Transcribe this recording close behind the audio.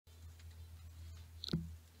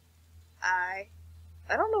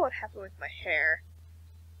I don't know what happened with my hair,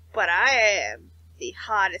 but I am the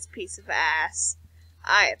hottest piece of ass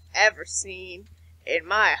I have ever seen in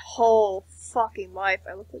my whole fucking life.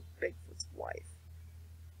 I look like Bigfoot's wife.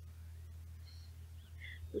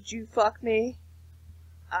 Would you fuck me?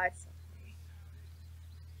 I fuck me.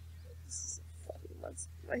 This is a fucking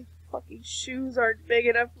monster. My fucking shoes aren't big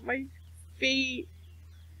enough for my feet.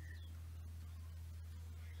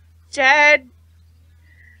 Jed!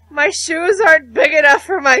 My shoes aren't big enough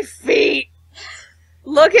for my feet!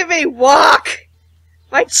 Look at me walk!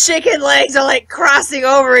 My chicken legs are like crossing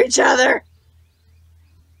over each other!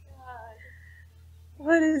 God.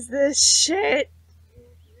 What is this shit?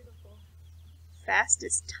 Beautiful.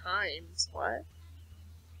 Fastest times? What?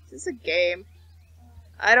 Is this a game?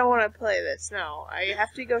 I don't want to play this, no. I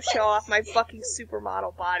have to go show off my fucking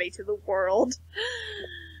supermodel body to the world.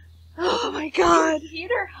 Oh my god.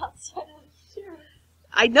 Peter outside of the shoes.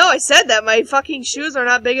 I know, I said that. My fucking shoes are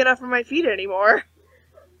not big enough for my feet anymore.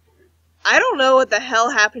 I don't know what the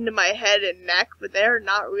hell happened to my head and neck, but they're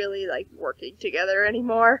not really, like, working together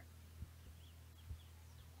anymore.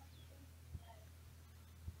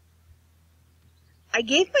 I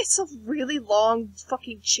gave myself really long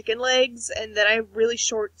fucking chicken legs, and then I have really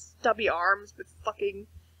short, stubby arms with fucking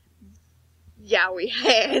yaoi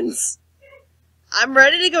hands. I'm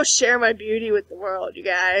ready to go share my beauty with the world, you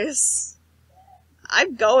guys.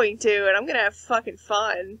 I'm going to, and I'm gonna have fucking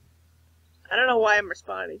fun. I don't know why I'm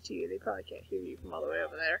responding to you. They probably can't hear you from all the way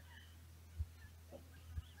over there.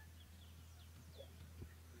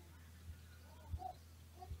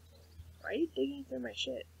 Why are you digging through my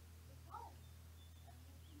shit?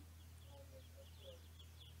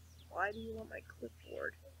 Why do you want my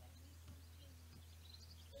clipboard?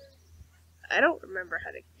 I don't remember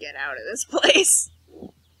how to get out of this place.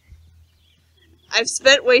 I've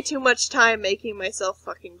spent way too much time making myself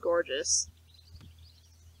fucking gorgeous.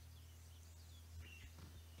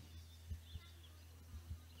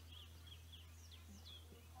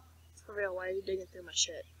 For real, why are you digging through my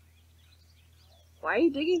shit? Why are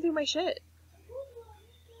you digging through my shit?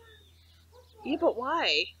 Yeah, but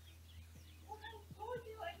why?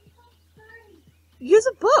 Use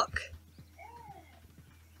a book!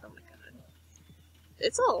 Oh my god.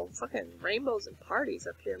 It's all fucking rainbows and parties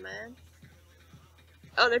up here, man.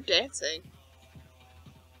 Oh, they're dancing.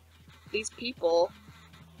 These people.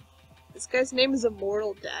 This guy's name is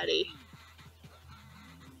Immortal Daddy.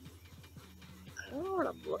 I don't know what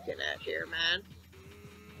I'm looking at here, man.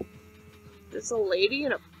 There's a lady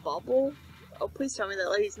in a bubble? Oh, please tell me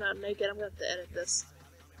that lady's not naked. I'm gonna have to edit this.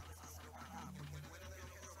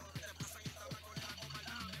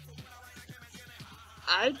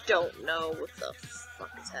 I don't know what the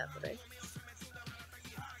fuck is happening.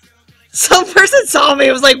 Some person saw me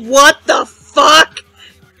and was like, what the fuck?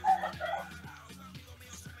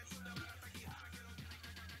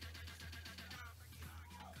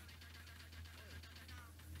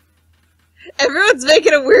 Everyone's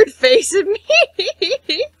making a weird face at me.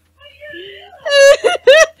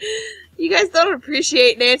 You guys don't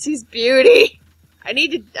appreciate Nancy's beauty. I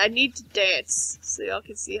need to dance so y'all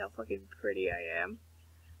can see how fucking pretty I am.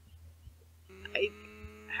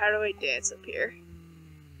 How do I dance up here?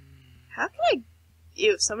 How can I...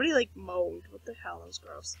 Ew, somebody like moaned. What the hell? That was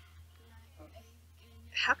gross.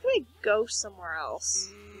 How can I go somewhere else?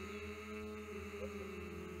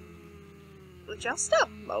 Would y'all stop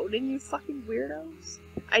moaning, you fucking weirdos?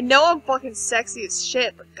 I know I'm fucking sexy as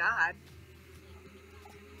shit, but god.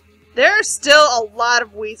 There are still a lot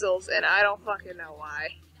of weasels, and I don't fucking know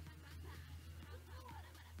why.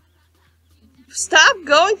 Stop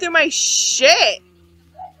going through my shit!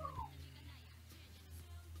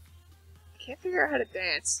 I can't figure out how to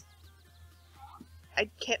dance. I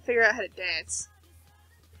can't figure out how to dance.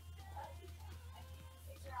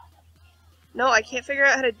 No, I can't figure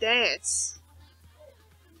out how to dance.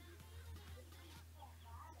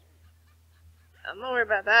 I'm not worried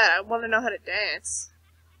about that. I want to know how to dance.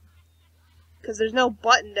 Because there's no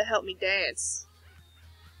button to help me dance.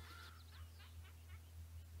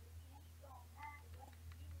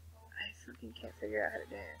 I fucking can't figure out how to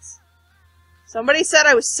dance. Somebody said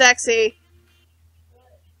I was sexy.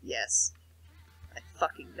 Yes. I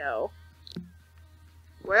fucking know.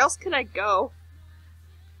 Where else can I go?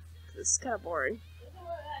 This is kind of boring.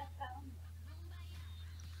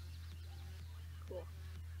 Cool.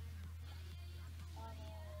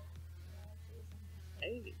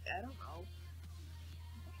 I don't know.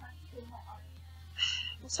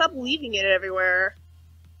 Well, stop leaving it everywhere.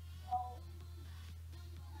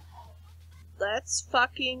 Let's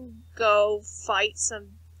fucking go fight some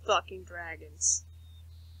fucking dragons.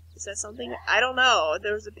 Is that something? I don't know.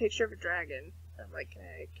 There was a picture of a dragon. I'm like, can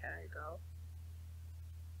I go?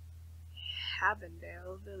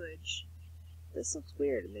 Havendale Village. This looks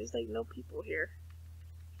weird, and there's like no people here.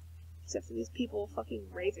 Except for these people fucking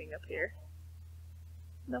raving up here.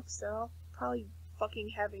 No, still. Probably fucking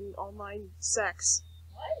having online sex.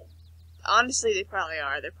 What? Honestly, they probably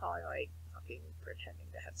are. They're probably like fucking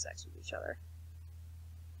pretending to have sex with each other.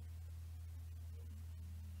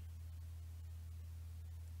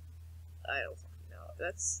 I don't fucking know.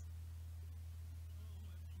 That's...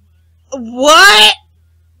 What?!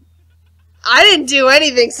 I didn't do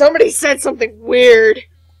anything. Somebody said something weird.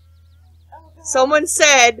 Oh, God. Someone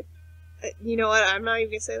said... You know what? I'm not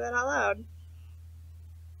even gonna say that out loud.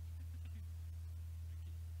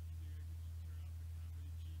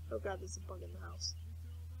 Oh god, there's a bug in the house.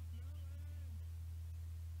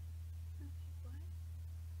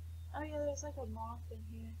 Oh yeah, there's like a moth in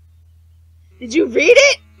here. Did you read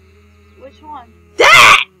it? Which one?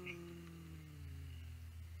 That!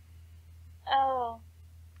 Oh.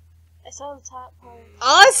 I saw the top part.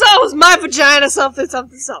 All I saw was my vagina something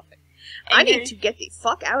something something. I And need to get the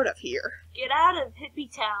fuck out of here. Get out of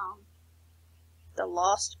Hippie Town. The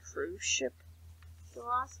Lost Cruise Ship. The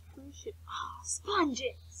lost cruise ship. Oh,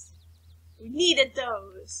 sponges. We needed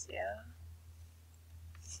those. Yeah.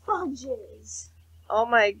 Sponges. Oh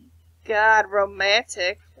my god,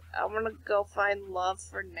 romantic. I wanna go find love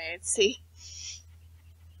for Nancy.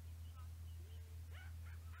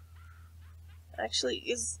 Actually,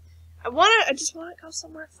 I just wanna go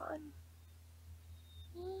somewhere fun.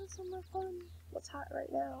 Somewhere fun. What's hot right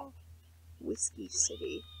now? Whiskey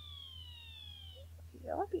City.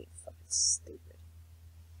 Yeah, I'll be fucking stupid.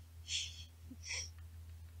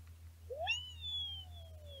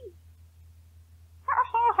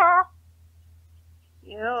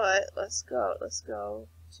 You know what? Let's go. Let's go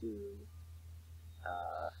to,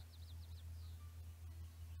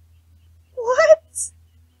 what?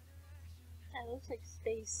 That looks like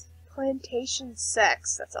space. Plantation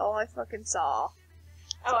Sex. That's all I fucking saw.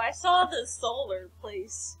 Oh, I saw the solar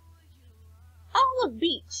place. Oh, look,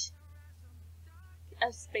 beach.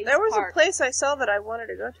 A space There was park. a place I saw that I wanted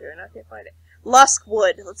to go to, and I can't find it.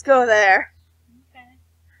 Luskwood. Let's go there. Okay.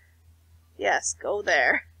 Yes, go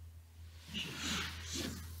there.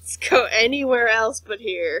 Let's go anywhere else but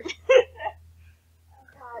here. Oh,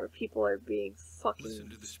 Where God. people are being fucking... Listen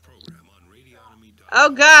to this program on radionomy.com. Oh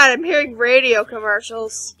god, I'm hearing radio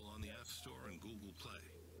commercials. Available on the App Store and Google Play.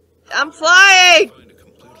 I'm flying! Find a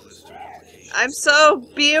complete list of applications. I'm so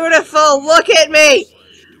beautiful! Look at me!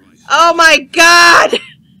 Devices. Oh my god!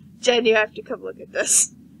 Jen, you have to come look at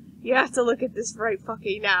this. You have to look at this right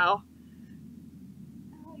fucking now.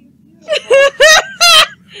 Oh, you're beautiful.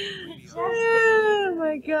 Oh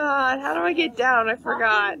my god, how do I get down? I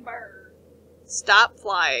forgot. Hummingbird. Stop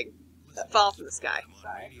flying. Fall from the sky. On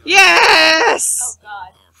Sorry. Radio- Oh, Yes! God.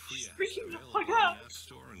 Our free apps Freaking the available fuck on out. the App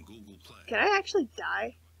Store and Google Play. Can I actually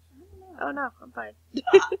die? Oh no, I'm fine.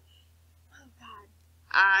 Oh, God.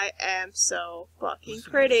 I am so fucking Listen to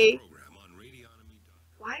pretty. this program on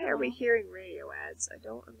radionomy.com. Why are we hearing radio ads? I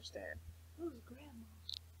don't understand. Who's Grandma?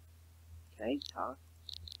 Can I talk?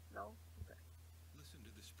 No? Listen to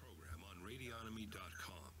this program on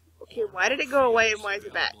radionomy.com. Okay, why did it go away and why is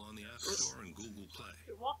it back? Available on the App Store and Google Play.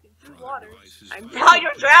 You're walking through For water. other devices, I'm- find Now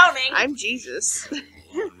you're drowning. I'm Jesus. on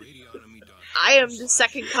radionomy.com. I am the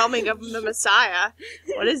second coming of the Messiah.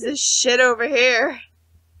 What is this shit over here?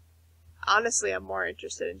 Honestly, I'm more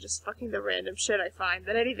interested in just fucking the random shit I find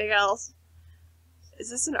than anything else. Is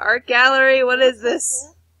this an art gallery? What is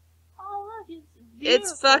this? Oh, look, it's beautiful.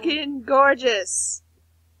 It's fucking gorgeous.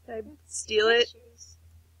 Can I steal it? Pictures.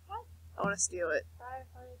 What? I want to steal it.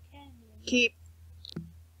 Firefighter Canyon. Keep.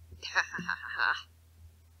 Ha ha ha ha ha.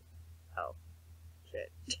 Oh.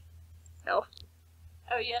 Shit. No,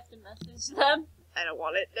 Oh, you have to message them? I don't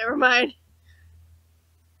want it. Never mind.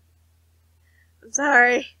 I'm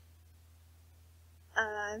sorry.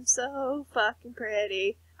 I'm so fucking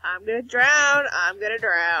pretty. I'm gonna drown. I'm gonna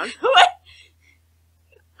drown. What?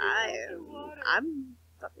 I'm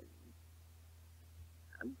fucking.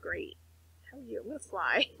 I'm great. How are you? I'm gonna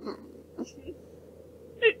fly.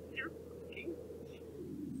 You're fucking.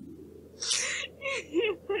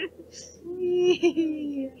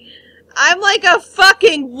 I'm like a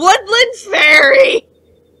fucking woodland fairy!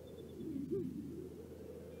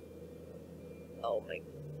 Oh my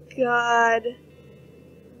god.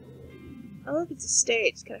 Oh look, it's a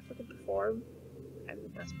stage. Can I fucking perform? I'm the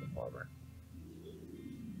best performer.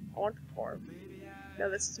 I want to perform. No,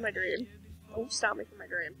 this is my dream. Don't stop me from my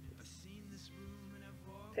dream.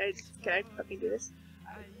 Can I fucking do this?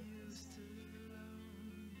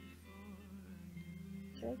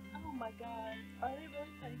 Drake? Oh my god. Are they really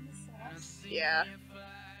cutting this out? Yeah.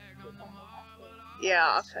 Oh, Yeah,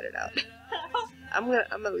 I'll cut it out. I'm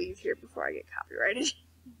gonna leave here before I get copyrighted.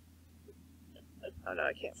 Oh no,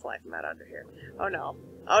 I can't fly from out under here. Oh no.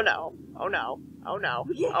 Oh no. Oh no. Oh no.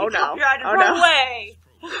 Yeah, Oh no. copyrighted. Oh Run no. away!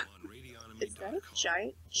 Is that a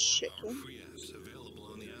giant chicken?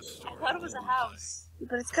 I thought it was a house.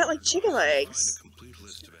 But it's got like chicken legs.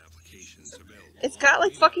 It's got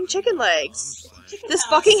like fucking chicken legs. This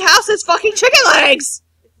fucking house has fucking chicken legs!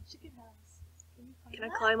 It's a chicken house. Can I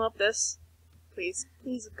climb up this? Please.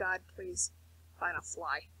 Please, God, please. Fine, I'll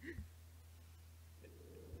fly.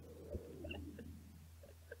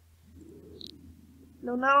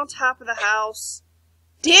 No, not on top of the house.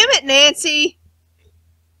 Damn it, Nancy!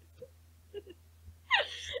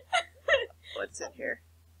 What's in here?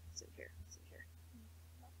 What's in here? What's in here?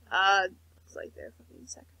 Looks like they're fucking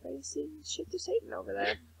sacrificing shit to Satan over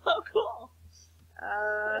there. Oh, cool.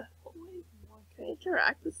 Can I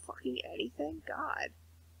interact with fucking anything? God.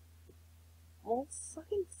 Well,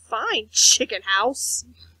 fucking fine, chicken house.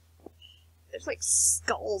 There's like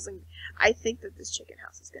skulls and... I think that this chicken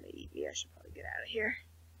house is gonna eat me. I should probably get out of here.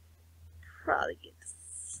 Probably get the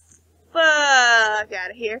fuck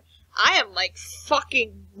out of here. I am like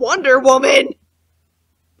fucking Wonder Woman!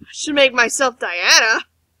 I should make myself Diana.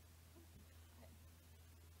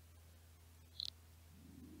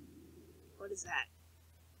 What is that?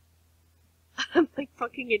 I'm like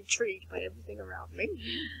fucking intrigued by everything around me.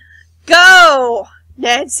 Go!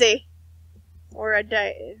 Nancy! Or a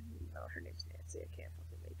Diana. No, her name's Nancy. I can't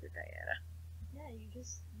fucking make her Diana. Yeah, you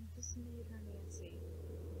just made her Nancy.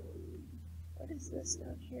 What is this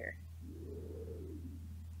down here?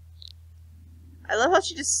 I love how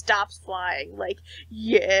she just stops flying. Like,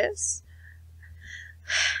 yes.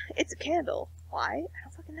 It's a candle. Why? I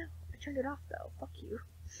don't fucking know. I turned it off though. Fuck you.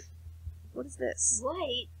 What is this?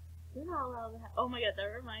 Light? You're not allowed to have... Oh my god, that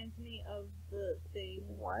reminds me of the thing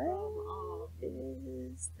What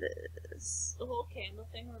is this? the whole candle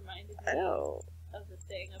thing reminded me I know. of the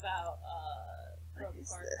thing about, from What is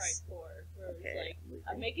Far Cry this? 4, where it was Okay. like,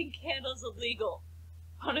 I'm making candles illegal,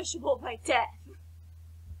 punishable by death.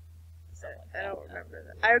 I don't remember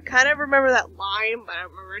that. I kind of remember that line, but I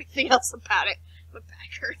don't remember anything else about it. My back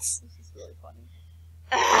hurts. This is really funny.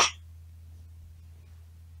 Ah.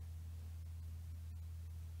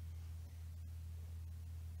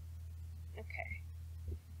 Okay.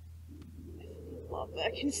 I love that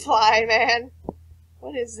I can fly, man.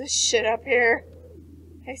 What is this shit up here?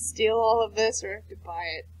 Can I steal all of this or have to buy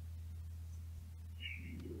it?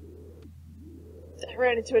 I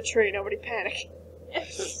ran into a tree, nobody panic.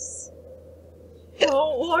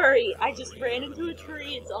 Don't worry, I just ran into a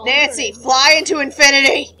tree, it's all Nancy, good. fly into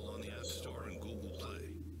infinity!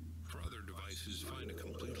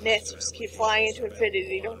 Nancy, just keep flying into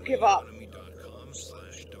infinity, don't give up. Can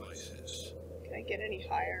I get any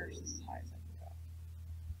higher? Is this as high as I can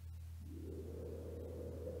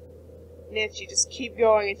go? Nancy, just keep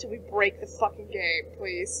going until we break the fucking game,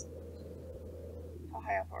 please. How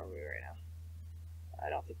high up are we right now? I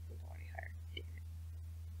don't think we can go any higher. Damn it.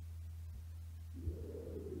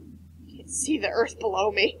 I can't see the earth below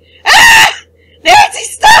me. Ah! Nancy,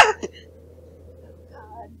 stop! Oh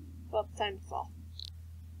god. Well, time to fall.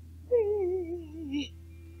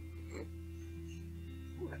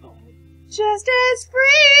 Just as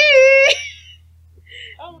free,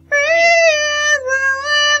 Oh, free as we'll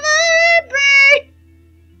ever be.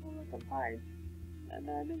 Oh, look, I'm fine. And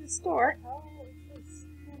I'm in the store. How is this?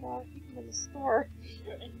 Oh, I think I'm in the store.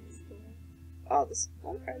 You're in the store. Oh, this.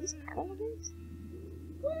 What are these Carl games?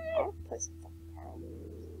 I want to play some fucking Carl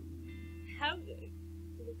games. How good?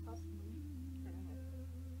 Do they cost money? I don't know.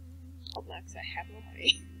 Hold on, 'cause I have no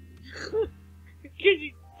money. Because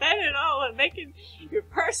you spent it all on making your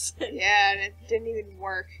person. Yeah, and it didn't even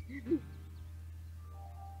work.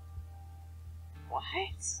 What?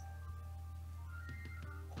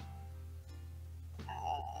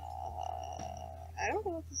 I don't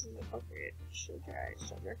know if this is appropriate. Sugar,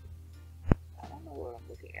 sugar. I don't know what I'm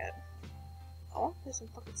looking at. I want to play some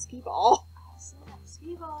fucking skee-ball. Oh, snap,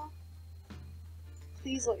 skee-ball.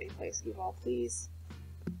 Please let me play skee-ball, please.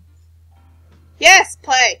 Yes,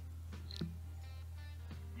 play!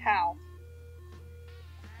 How?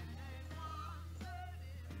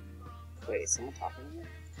 Wait, is someone talking to me?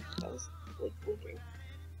 That was like blinking.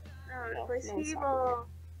 No, No, play no one's skee-ball.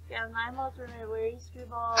 Yeah, 9 balls for me. Where are you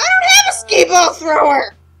skee-ball? I don't have a skee-ball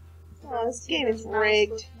thrower! Oh, this game is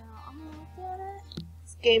rigged. I'm gonna look at it.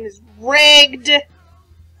 This game is rigged!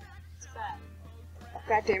 It's bad. Oh,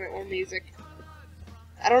 God damn it, more music.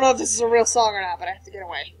 I don't know if this is a real song or not, but I have to get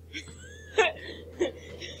away.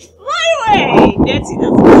 Fly away! Nancy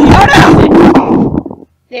doesn't believe Oh no!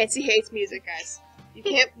 Nancy hates music, guys.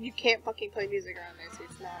 You can't fucking play music around Nancy.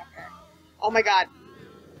 It's not okay. Oh my god.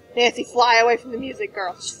 Nancy, fly away from the music,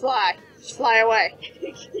 girl. Just fly. Just fly away.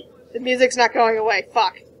 The music's not going away.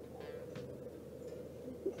 Fuck.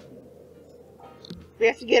 We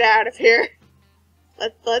have to get out of here.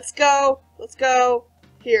 Let's go. Let's go.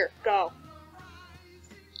 Here, go.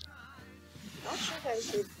 Not sure if that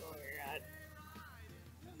was good or not.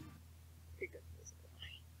 Pretty good music.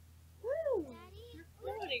 Woo!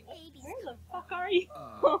 Morning. Where the fuck are you?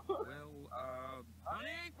 Honey?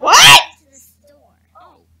 What? To the store.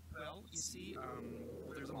 Oh, well, you see,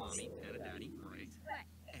 there's a mommy and a daddy, right?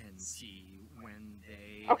 And see, when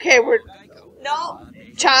they... Okay, we're... Geico, No!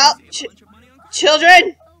 they Child... save a bunch of money on cars. Children!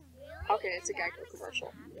 Oh, really? Okay, it's a Geico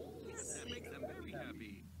commercial. That makes them very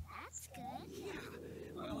happy. That's good. Yeah.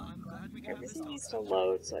 Well, I'm glad we got this Everything needs to talk.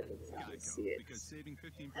 load so I can fucking see Geico, it. because saving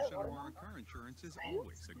 15% more on car insurance is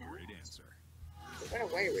always a great answer. Run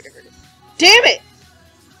away, we never did. Damn it!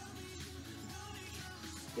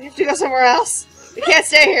 We have to go somewhere else. We can't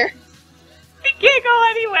stay here. We can't go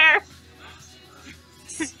anywhere!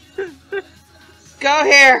 Go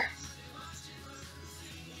here.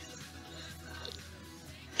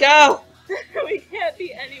 Go. We can't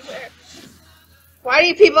be anywhere. Why do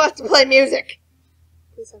you people have to play music?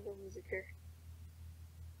 Please have no music here.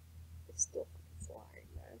 It's still fucking flying,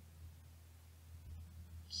 man.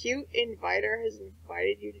 Cute Inviter has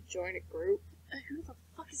invited you to join a group. Who the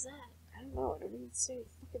fuck is that? I don't know. I don't even see any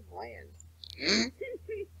fucking land.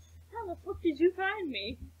 How the fuck did you find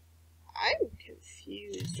me? I'm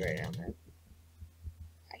confused right now, man.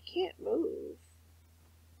 I can't move.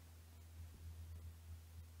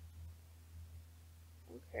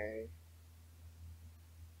 Okay.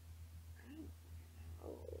 I don't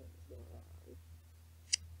know what's going on.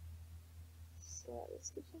 So let's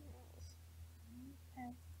go somewhere else.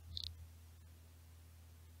 Okay.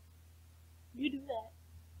 You do that.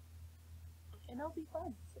 And I'll be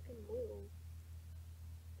fine. Fucking will.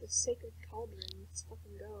 The sacred cauldron. Let's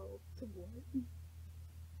fucking go. To what?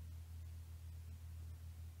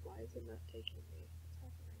 Why is it not taking me? What's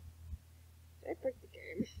happening? Did I break the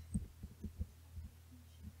game?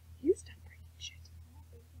 You stop breaking shit.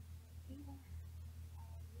 You are.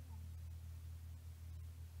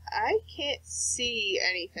 I can't see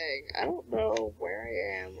anything. I don't know where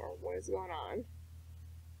I am or what is going on.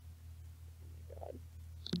 Oh my god.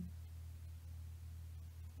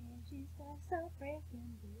 And she starts stop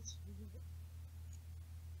breaking this shit.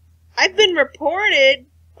 I've been reported!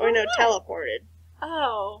 Oh no, Oh. teleported.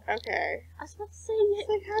 Oh. Okay. I was about to say It's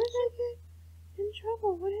it. like, how did I get in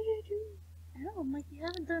trouble? What did I do? No, I'm like, you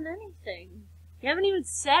haven't done anything. You haven't even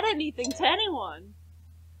said anything to anyone.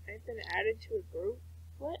 I've been added to a group.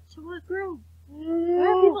 What? To what group? I don't Why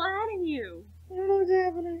are know. people adding you? I don't know what's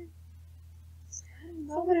happening. I don't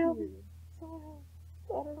know. Someone help me. you. Someone help.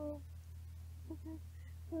 I don't know. Okay.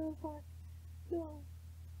 Oh, fuck. No.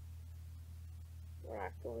 We're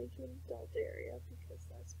not going to an adult area because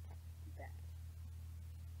that's probably bad.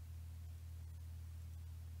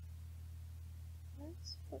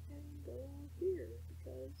 Let's fucking go here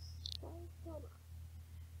because why the hell not?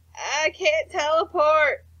 I can't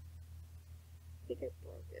teleport! I think I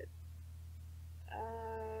broke it.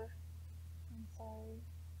 I'm sorry.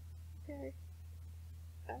 Okay.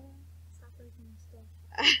 Stop breaking stuff.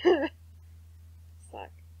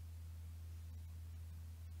 Fuck.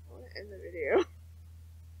 I want to end the video.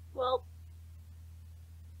 Well,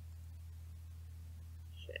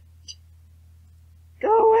 Shit.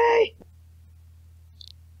 Go away!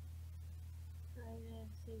 I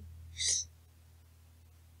see.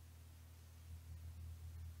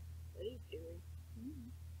 What are you doing?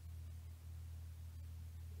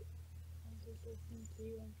 I was just listening to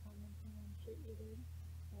you and commenting on shit you did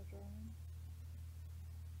while drawing.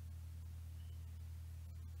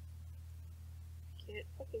 Can't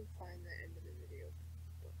fucking find the end of the